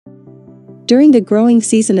During the growing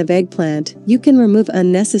season of eggplant, you can remove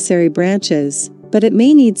unnecessary branches, but it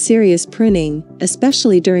may need serious pruning,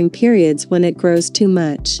 especially during periods when it grows too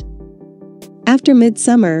much. After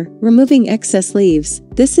midsummer, removing excess leaves,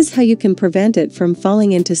 this is how you can prevent it from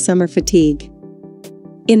falling into summer fatigue.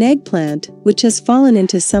 In eggplant, which has fallen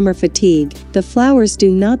into summer fatigue, the flowers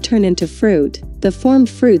do not turn into fruit, the formed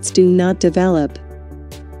fruits do not develop.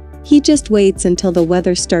 He just waits until the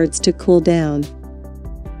weather starts to cool down.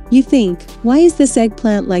 You think, why is this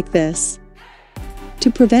eggplant like this?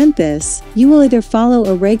 To prevent this, you will either follow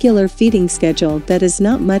a regular feeding schedule that is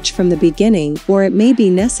not much from the beginning, or it may be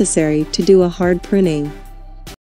necessary to do a hard pruning.